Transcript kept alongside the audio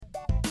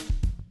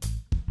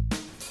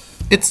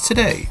It's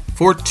today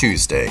for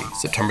Tuesday,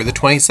 September the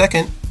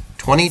 22nd,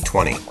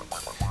 2020.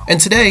 And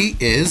today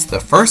is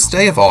the first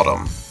day of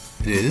autumn.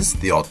 It is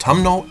the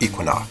autumnal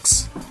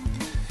equinox.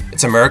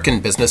 It's American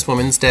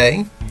Businesswomen's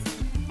Day,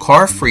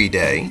 Car Free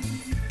Day,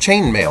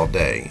 Chainmail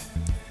Day,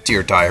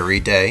 Dear Diary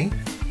Day,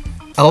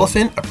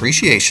 Elephant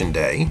Appreciation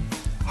Day,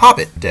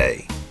 Hobbit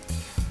Day,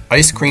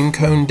 Ice Cream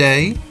Cone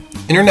Day,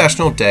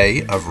 International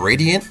Day of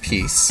Radiant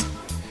Peace,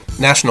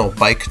 National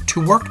Bike to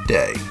Work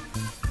Day,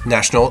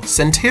 National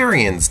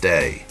Centenarians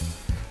Day,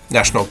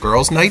 National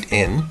Girls Night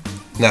In,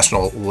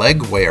 National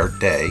Leg Wear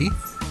Day,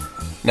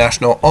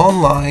 National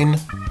Online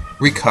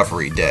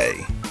Recovery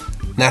Day,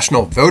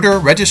 National Voter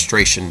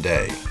Registration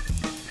Day,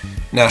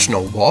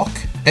 National Walk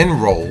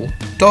and Roll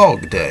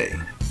Dog Day,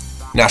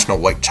 National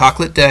White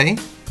Chocolate Day,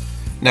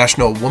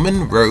 National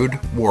Woman Road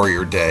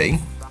Warrior Day,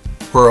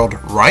 World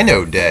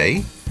Rhino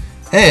Day,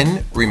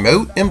 and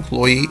Remote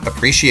Employee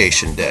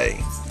Appreciation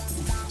Day.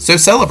 So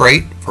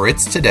celebrate, for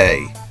it's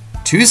today,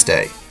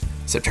 Tuesday,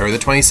 September the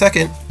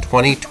 22nd,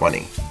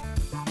 2020.